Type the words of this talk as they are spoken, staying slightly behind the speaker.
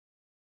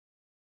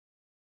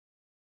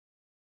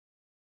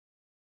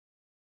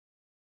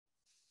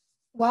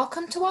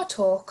Welcome to our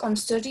talk on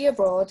study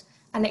abroad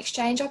and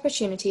exchange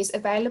opportunities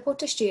available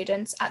to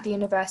students at the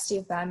University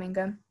of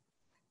Birmingham.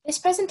 This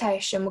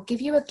presentation will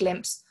give you a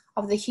glimpse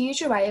of the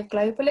huge array of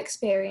global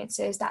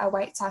experiences that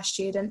awaits our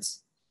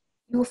students.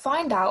 You will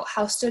find out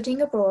how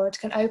studying abroad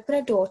can open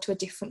a door to a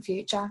different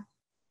future.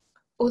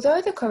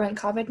 Although the current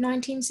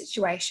COVID-19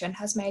 situation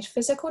has made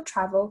physical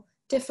travel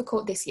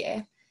difficult this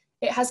year,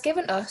 it has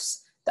given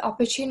us the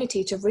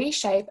opportunity to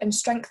reshape and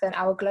strengthen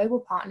our global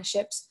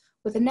partnerships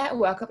with a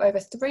network of over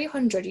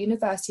 300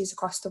 universities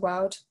across the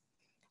world,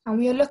 and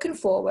we are looking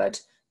forward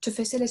to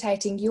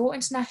facilitating your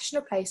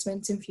international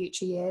placements in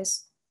future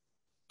years.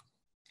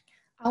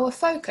 Our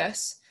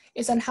focus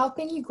is on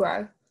helping you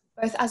grow,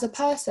 both as a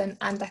person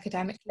and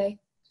academically.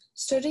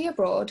 Study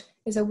abroad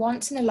is a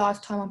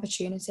once-in-a-lifetime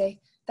opportunity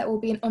that will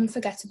be an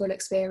unforgettable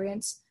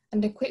experience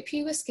and equip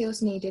you with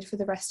skills needed for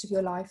the rest of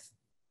your life.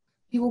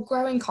 You will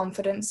grow in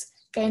confidence,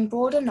 gain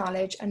broader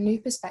knowledge and new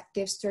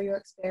perspectives through your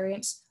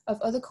experience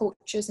of other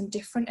cultures and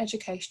different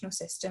educational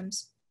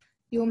systems.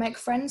 You will make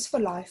friends for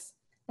life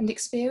and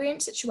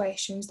experience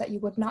situations that you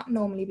would not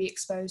normally be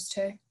exposed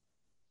to.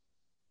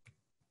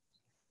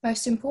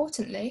 Most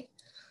importantly,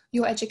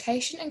 your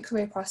education and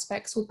career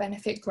prospects will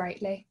benefit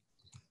greatly.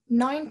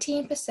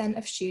 19%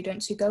 of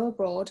students who go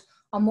abroad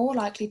are more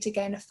likely to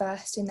gain a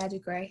first in their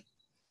degree.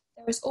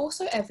 There is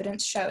also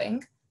evidence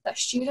showing that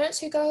students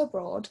who go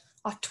abroad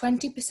are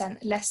 20%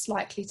 less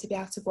likely to be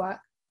out of work.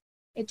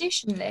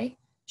 Additionally,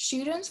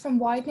 students from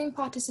widening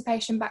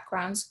participation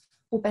backgrounds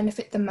will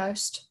benefit the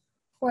most.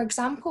 For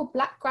example,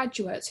 Black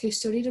graduates who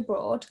studied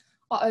abroad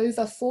are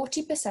over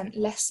 40%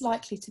 less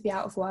likely to be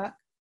out of work.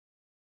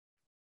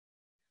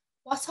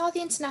 What are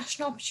the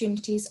international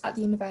opportunities at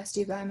the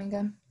University of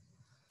Birmingham?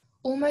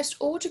 Almost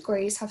all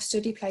degrees have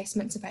study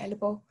placements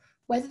available,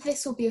 whether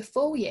this will be a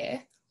full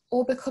year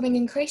or becoming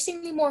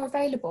increasingly more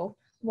available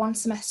one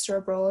semester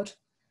abroad.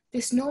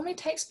 This normally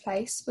takes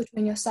place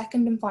between your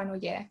second and final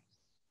year.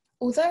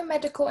 Although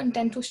medical and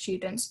dental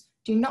students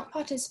do not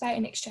participate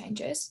in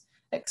exchanges,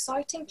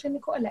 exciting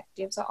clinical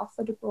electives are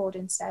offered abroad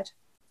instead.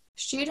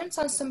 Students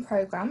on some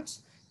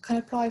programs can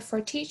apply for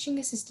a teaching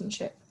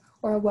assistantship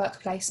or a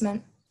work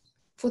placement.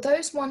 For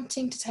those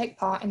wanting to take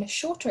part in a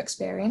shorter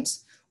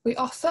experience, we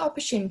offer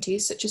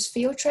opportunities such as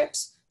field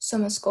trips,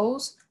 summer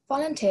schools,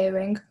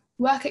 volunteering,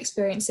 work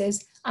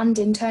experiences, and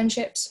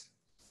internships.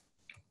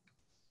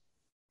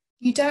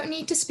 You don't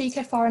need to speak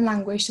a foreign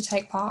language to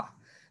take part.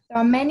 There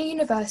are many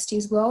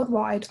universities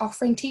worldwide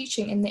offering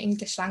teaching in the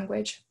English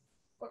language.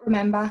 But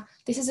remember,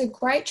 this is a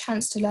great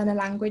chance to learn a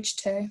language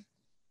too.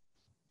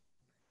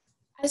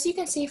 As you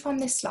can see from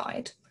this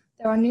slide,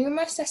 there are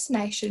numerous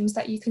destinations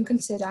that you can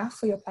consider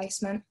for your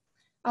placement.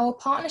 Our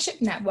partnership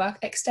network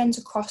extends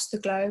across the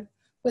globe,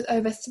 with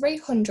over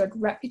 300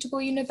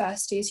 reputable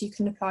universities you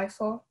can apply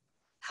for.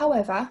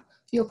 However,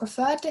 your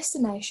preferred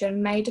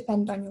destination may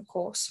depend on your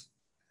course.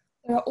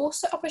 There are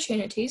also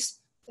opportunities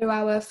through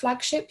our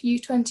flagship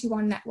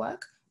U21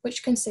 network,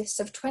 which consists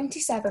of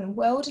 27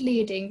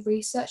 world-leading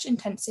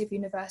research-intensive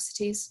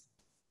universities.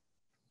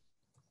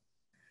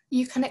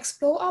 You can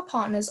explore our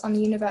partners on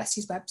the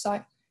university's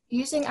website,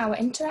 using our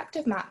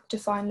interactive map to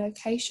find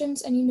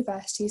locations and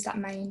universities that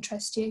may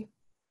interest you.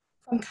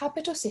 From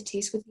capital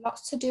cities with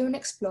lots to do and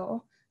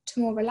explore, to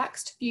more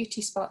relaxed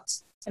beauty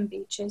spots and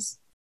beaches.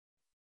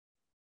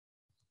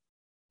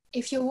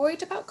 If you're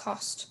worried about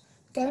cost,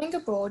 going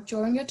abroad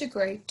during your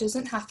degree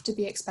doesn't have to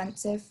be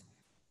expensive.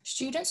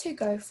 Students who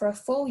go for a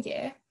full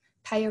year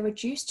pay a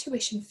reduced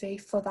tuition fee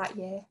for that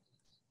year.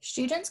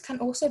 Students can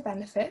also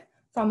benefit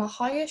from a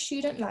higher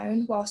student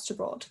loan whilst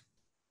abroad.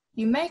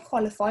 You may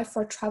qualify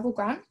for a travel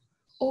grant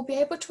or be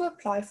able to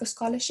apply for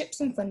scholarships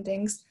and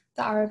fundings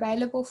that are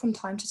available from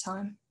time to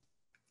time.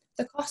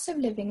 The cost of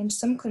living in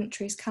some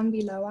countries can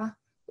be lower,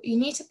 but you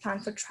need to plan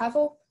for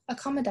travel,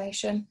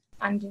 accommodation,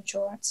 and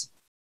insurance.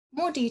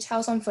 More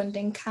details on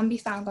funding can be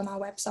found on our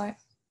website.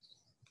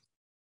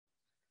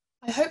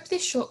 I hope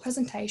this short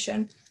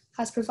presentation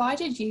has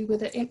provided you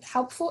with a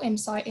helpful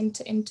insight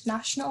into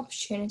international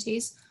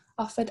opportunities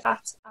offered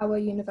at our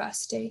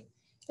university.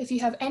 If you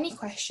have any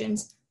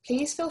questions,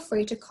 please feel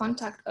free to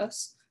contact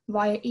us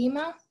via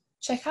email,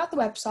 check out the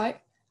website,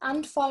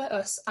 and follow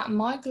us at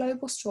My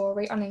Global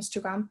Story on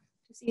Instagram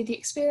to see the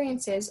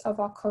experiences of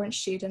our current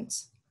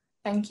students.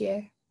 Thank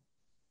you.